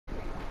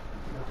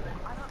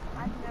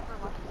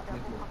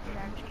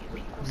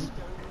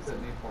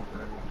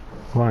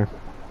Why?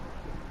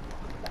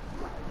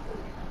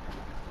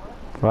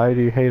 Why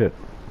do you hate it?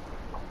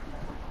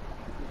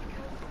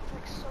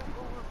 Because it's like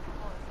so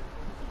overpowered.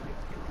 Like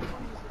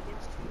everybody's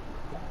against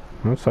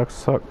you. That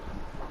sucks.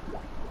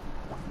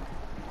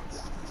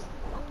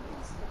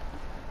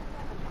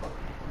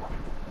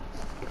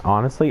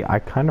 Honestly, I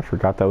kind of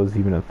forgot that was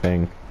even a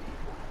thing.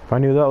 If I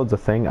knew that was a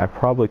thing, I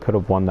probably could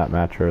have won that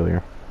match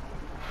earlier.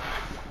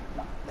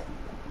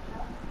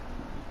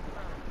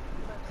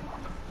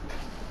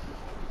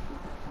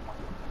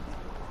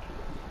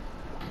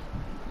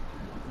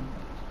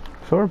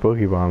 So are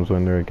boogie bombs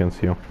when they're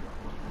against you.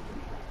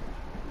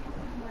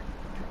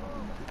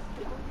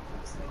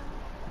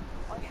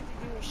 All you have to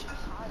do is just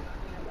hide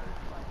whenever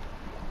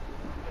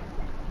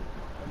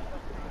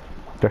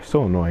like They're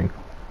so annoying.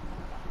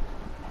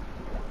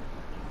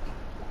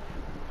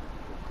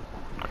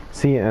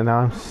 See, and now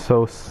I'm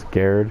so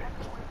scared.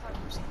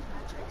 25%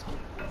 match XP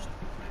boost for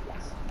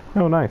friends.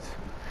 Oh, nice.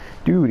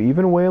 Dude,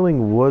 even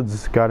Wailing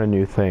Woods got a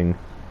new thing,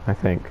 I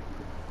think.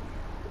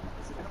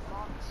 Is it the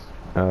fox?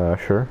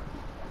 Sure.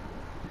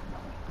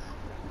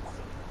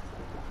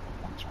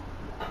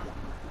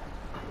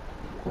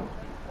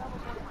 That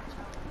was one of my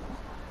challenges.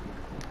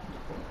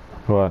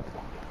 What?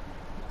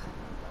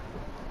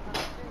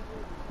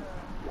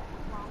 Visit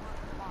the llama,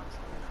 the fox,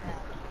 and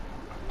the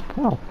crab.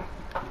 Oh.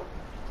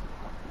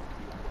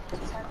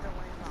 Just have to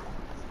land on them.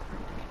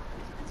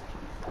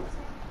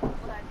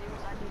 What I do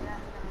is I do that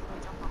and then I go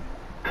jump on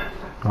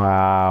them.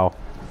 Wow.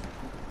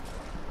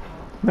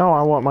 No,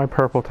 I want my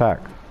purple tack.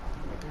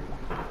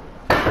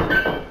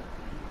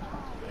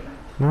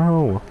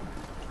 No.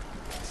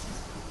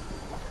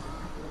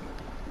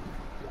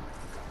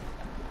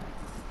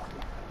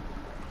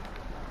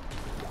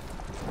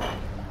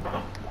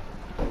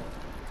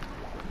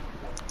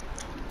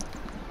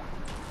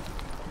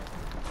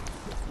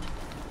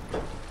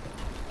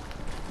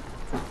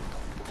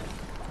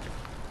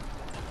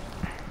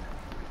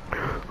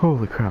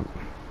 Holy crap.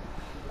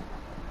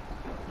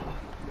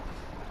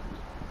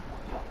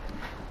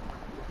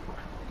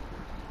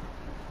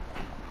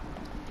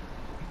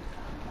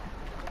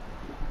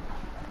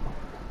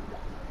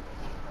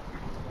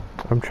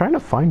 I'm trying to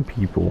find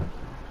people.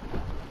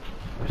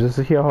 Just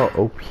to hear how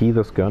OP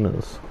this gun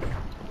is.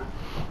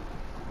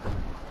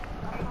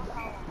 I don't know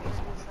how this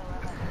is though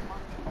at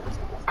like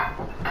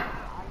money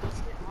because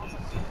I used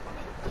it and I was like,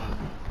 fuck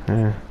it.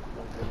 Eh.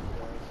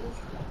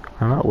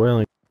 I'm not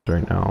wailing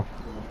right now.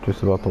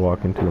 Just about to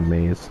walk into a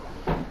maze.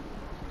 But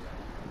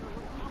look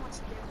at how much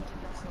damage it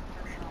does though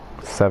per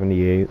shot.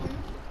 78.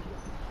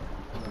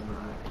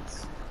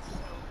 It's so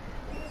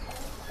good.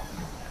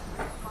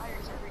 It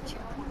fires every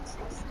 2.6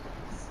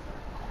 seconds.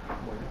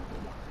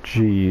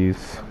 Jeez.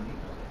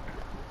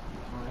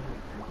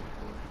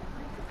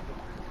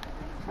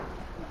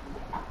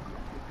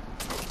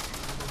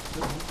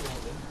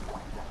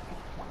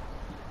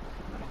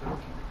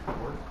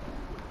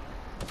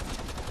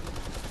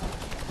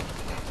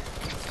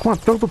 Come on,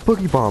 throw the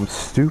boogie bomb,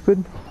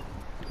 stupid.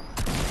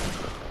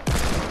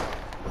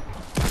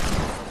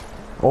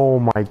 Oh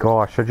my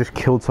gosh, I just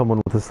killed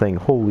someone with this thing.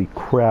 Holy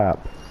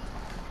crap.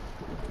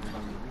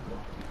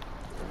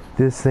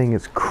 This thing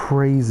is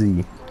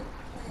crazy.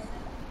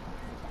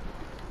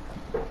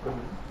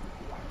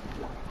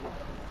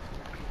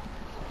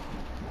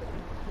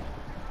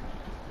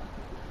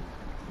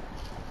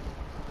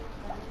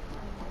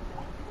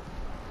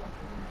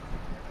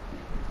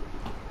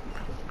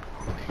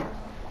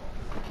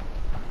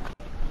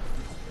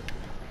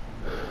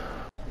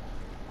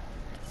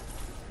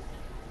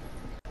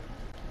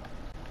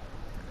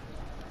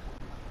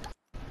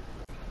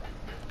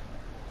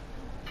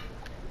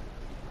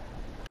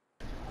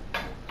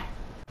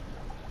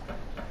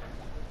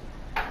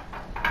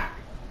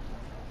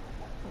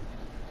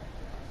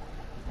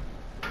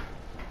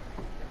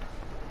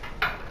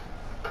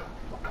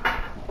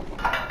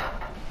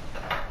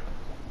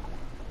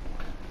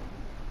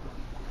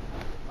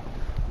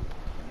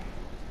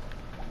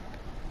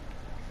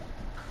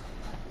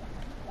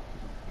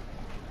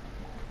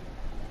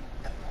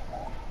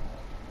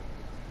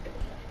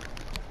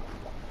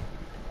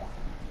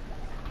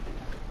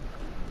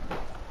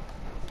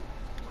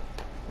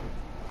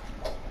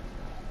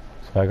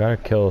 So I got a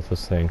kill with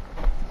this thing.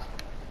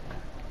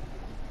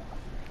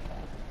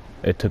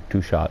 It took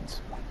 2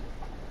 shots.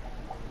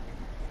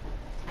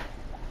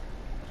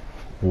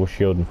 Full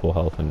shield and full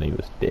health and he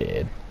was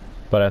dead.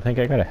 But I think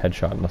I got a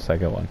headshot in the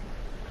second one.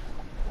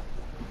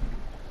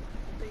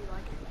 Do you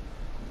like it?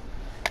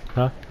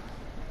 Huh?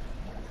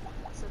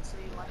 I said, so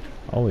you like it?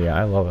 Oh yeah,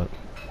 I love it.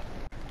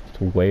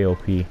 It's way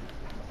OP.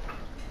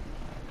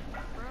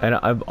 And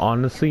I've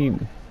honestly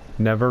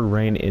never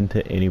ran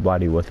into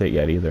anybody with it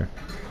yet either.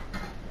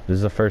 This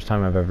is the first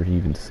time I've ever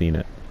even seen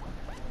it.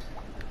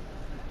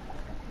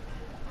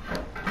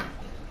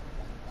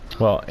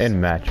 Well, in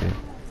matching.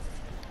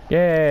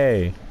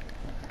 Yay!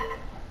 Well,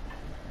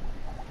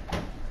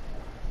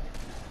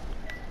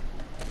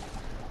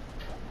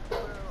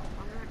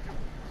 I'm gonna have to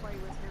play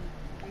with him.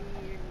 Me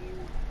and you.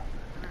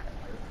 I'm gonna have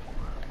to play with him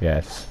tomorrow.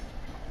 Yes.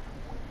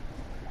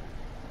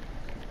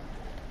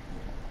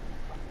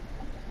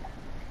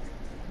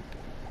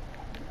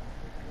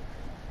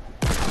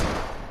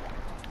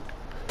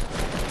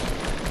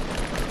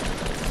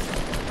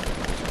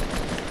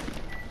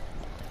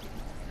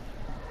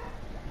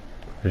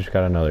 I just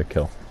got another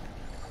kill.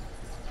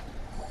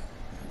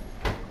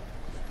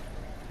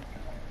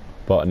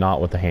 But not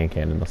with the hand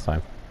cannon this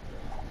time.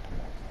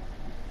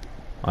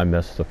 I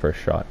missed the first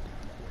shot.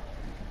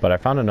 But I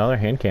found another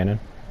hand cannon.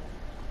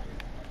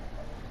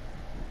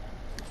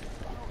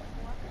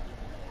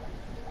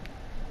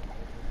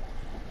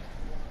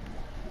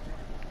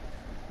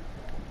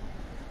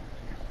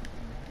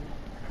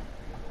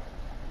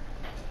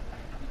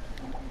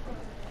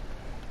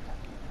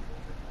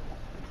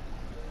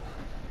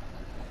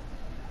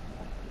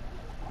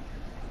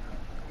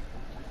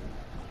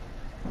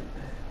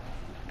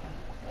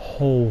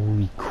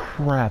 Holy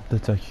crap,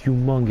 that's a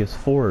humongous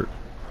fort.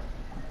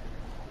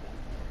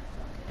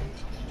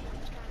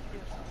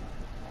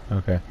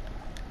 Okay.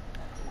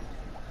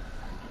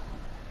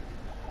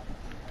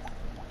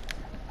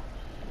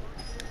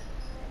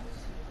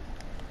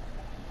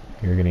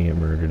 You're gonna get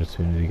murdered as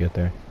soon as you get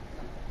there.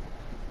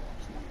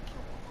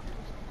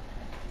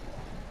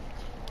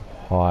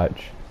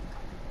 Watch.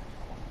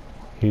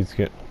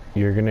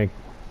 You're gonna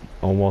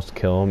almost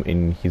kill him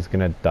and he's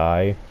gonna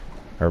die.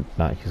 Or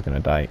not, he's gonna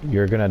die.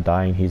 You're gonna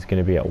die and he's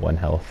gonna be at 1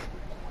 health.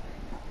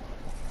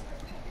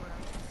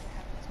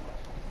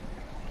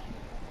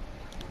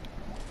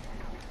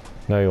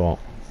 No, you won't.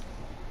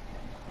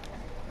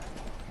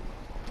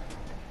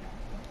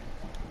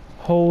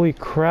 Holy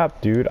crap,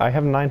 dude. I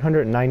have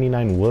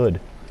 999 wood.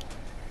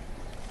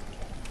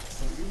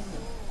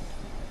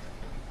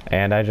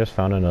 And I just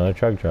found another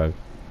chug jug.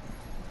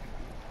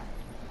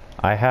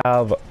 I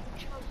have...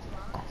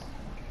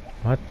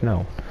 What?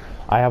 No.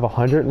 I have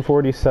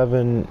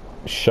 147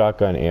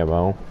 shotgun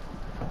ammo,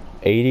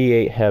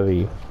 88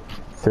 heavy,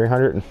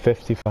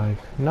 355...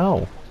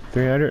 No.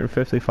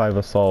 355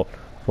 assault,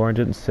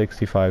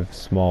 465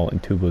 small,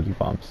 and 2 boogie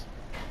bombs.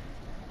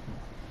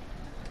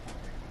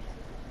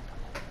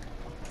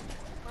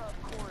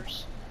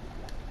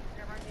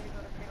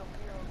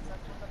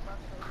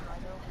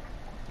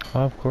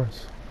 Oh, of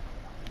course.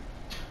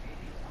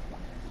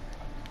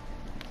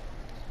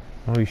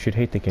 Oh, you should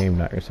hate the game,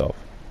 not yourself.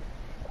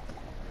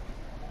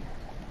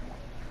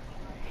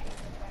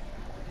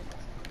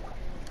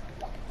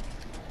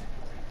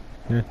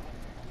 Yeah.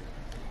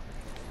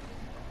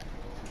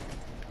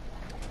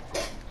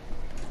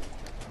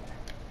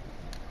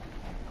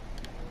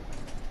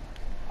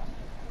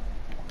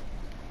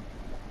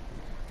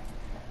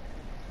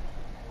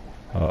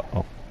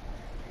 Uh-oh.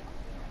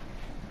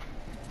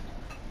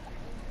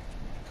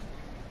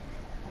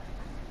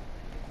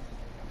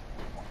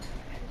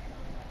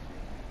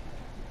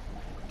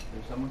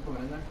 There's someone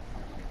coming in there?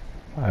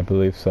 I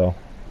believe so.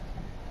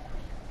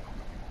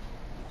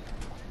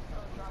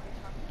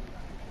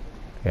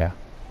 Yeah.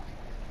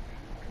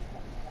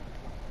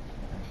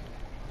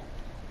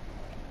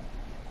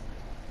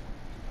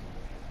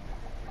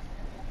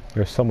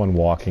 There's someone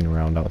walking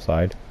around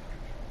outside.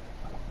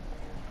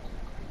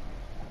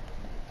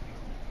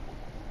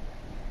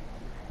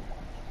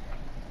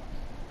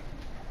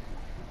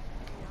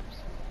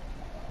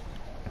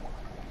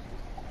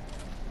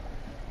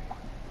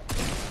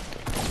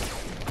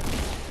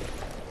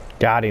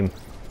 Got him.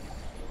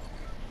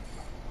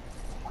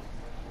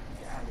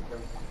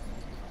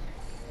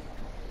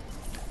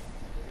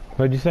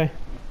 What'd you say?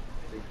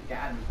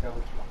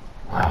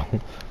 Wow.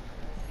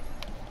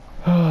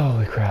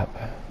 Holy crap.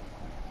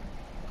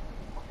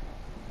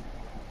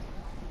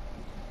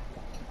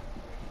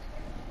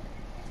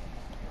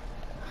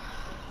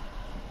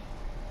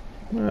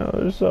 Oh,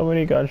 there's so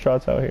many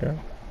gunshots out here.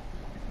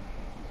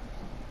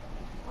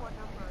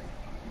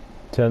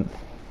 10th.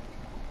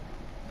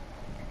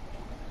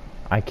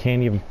 I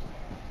can't even...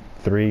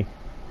 3.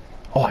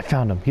 Oh, I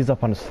found him. He's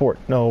up on his fort.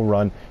 No,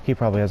 run. He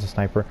probably has a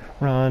sniper.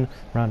 Run.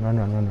 Run, run,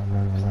 run, run, run,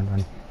 run, run, run,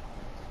 run.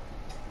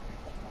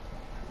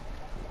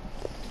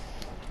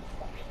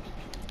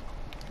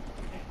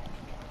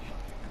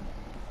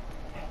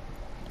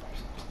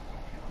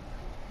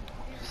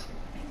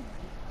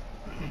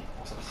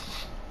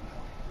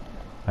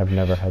 I've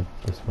never had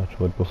this much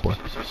wood before.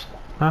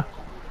 Huh?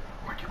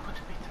 Where'd you put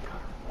the pizza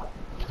cutter?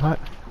 What?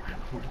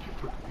 Where'd you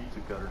put the pizza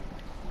cutter?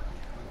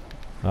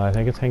 I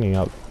think it's hanging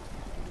up.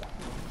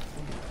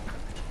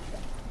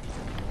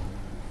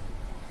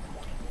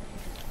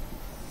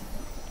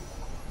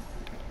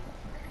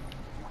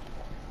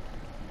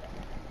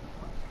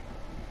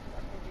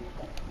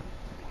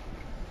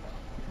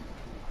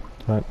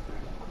 What?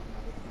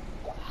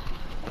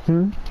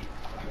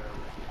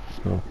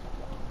 Oh.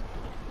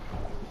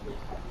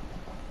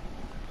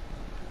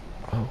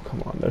 Oh,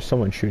 come on. There's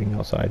someone shooting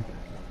outside.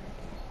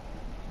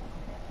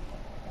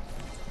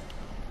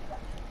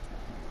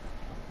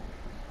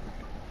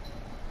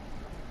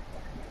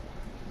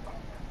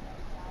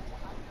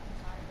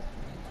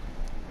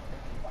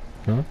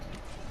 Huh?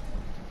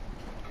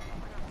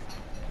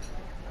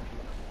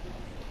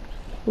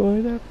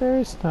 For the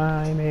first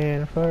time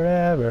in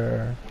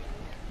forever.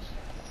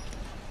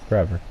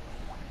 Forever.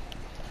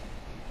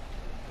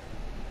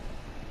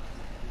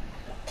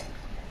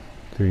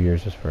 3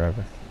 years is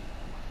forever.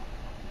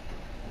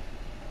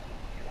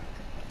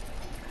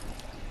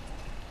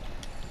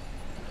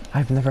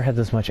 I've never had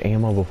this much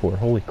ammo before.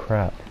 Holy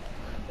crap.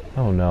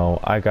 Oh no,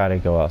 I gotta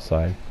go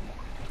outside.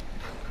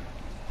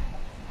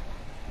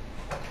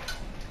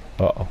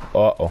 Uh-oh,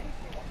 uh-oh.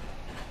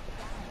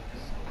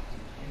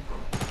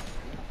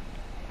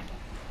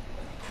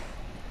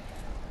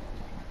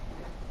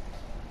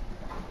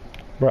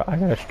 Bro, I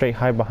gotta straight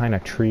hide behind a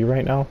tree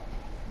right now.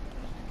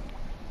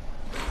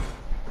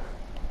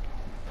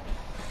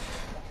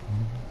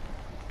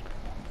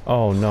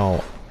 Oh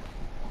no,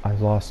 I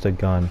lost a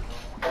gun.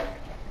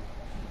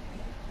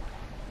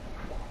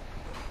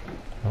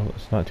 Oh,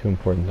 it's not too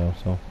important though,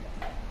 so.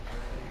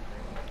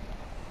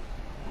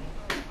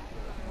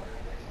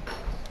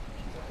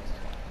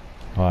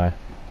 Why?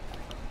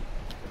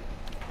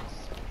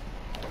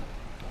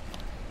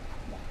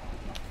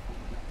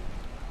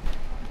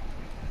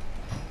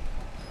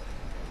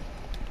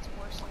 It's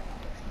worse than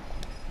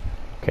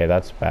Okay,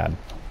 that's bad.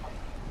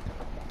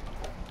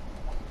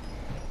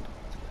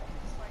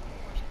 it's like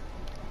worse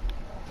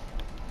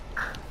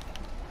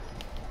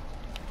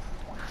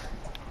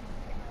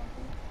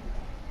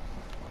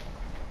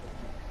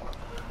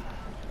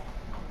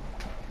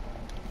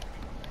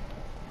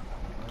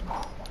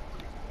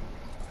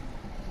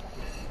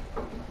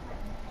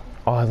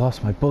Oh, I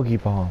lost my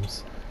boogie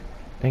bombs.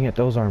 Dang it,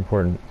 those are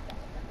important.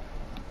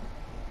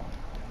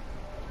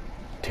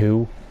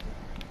 2.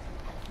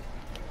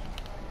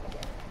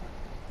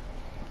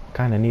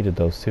 Kinda needed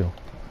those too.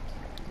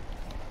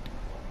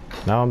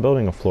 Now I'm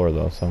building a floor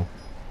though, so.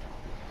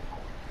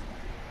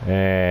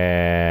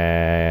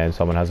 And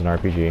someone has an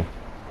RPG.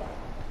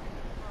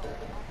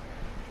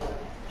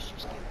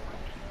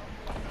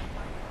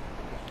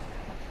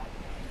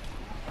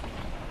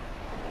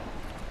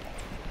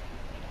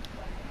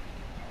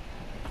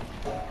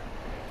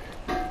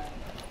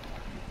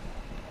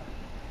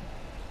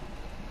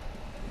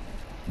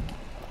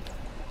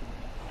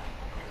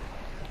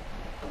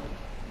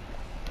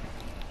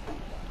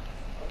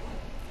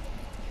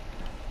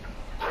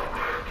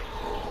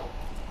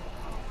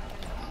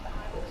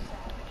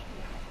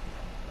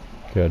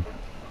 Good.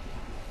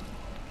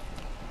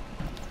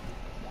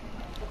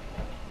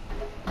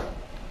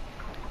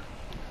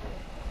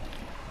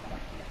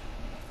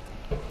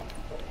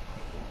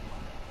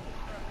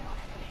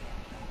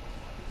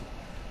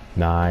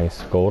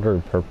 Nice. Gold or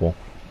purple?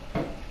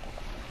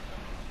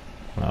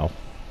 Wow.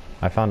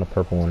 I found a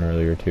purple one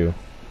earlier too.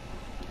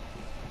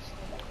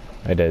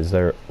 It is.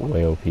 They're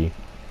way OP.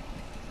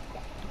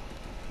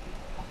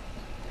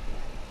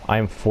 I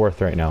am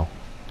 4th right now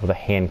with a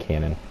hand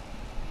cannon.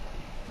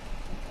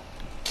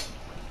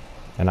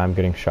 And I'm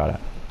getting shot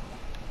at.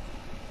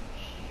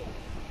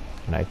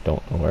 And I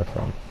don't know where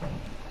from.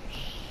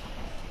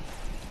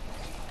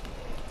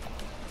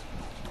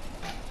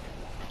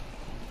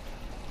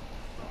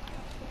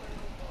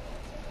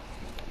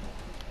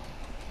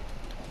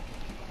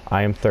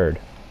 I am 3rd.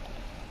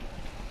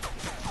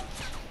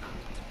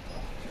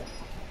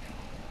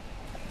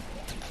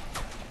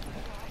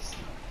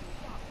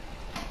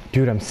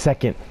 Dude, I'm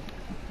 2nd.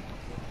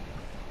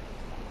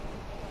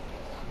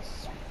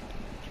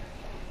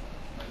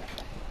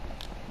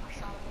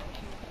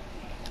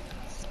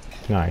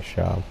 Nice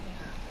job.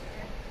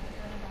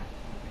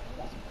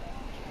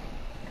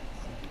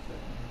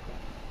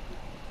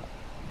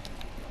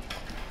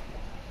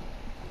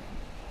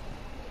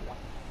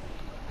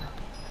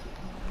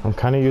 I'm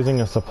kind of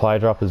using a supply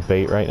drop as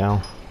bait right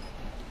now.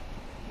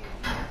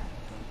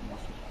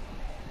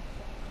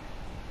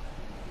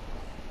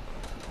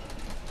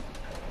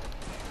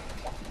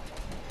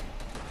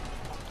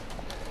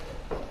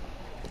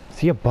 Is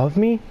he above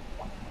me?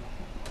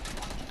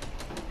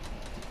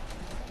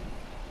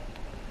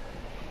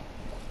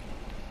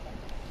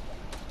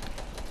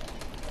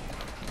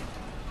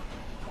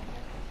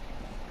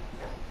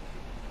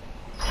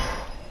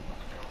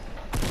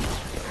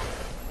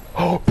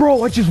 Oh,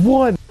 bro, I just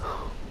won!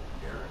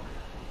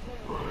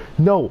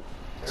 No,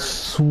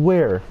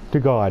 swear to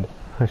God.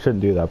 I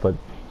shouldn't do that, but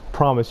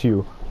promise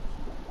you.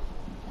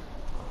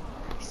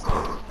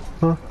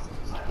 Huh?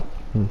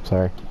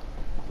 Sorry.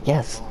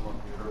 Yes.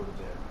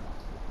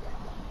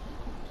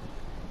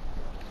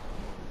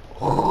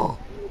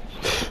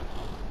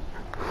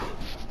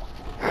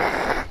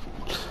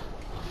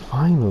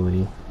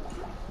 Finally.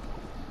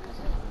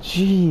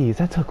 Jeez,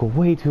 that took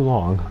way too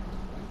long.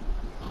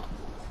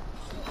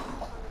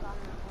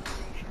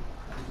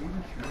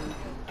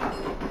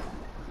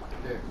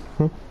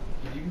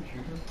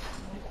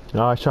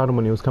 No, I shot him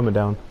when he was coming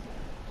down.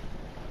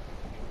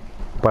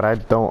 But I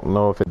don't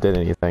know if it did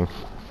anything.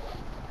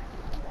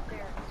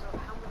 there. So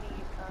how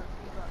many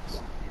V-Bucks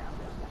do you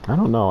have? I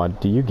don't know.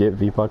 Do you get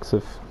V-Bucks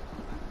if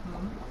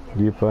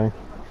you play?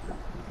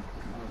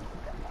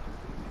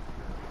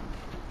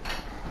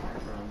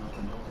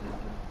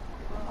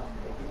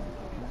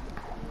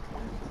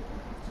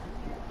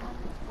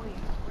 Wait,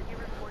 were you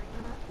recording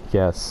that?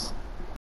 Yes.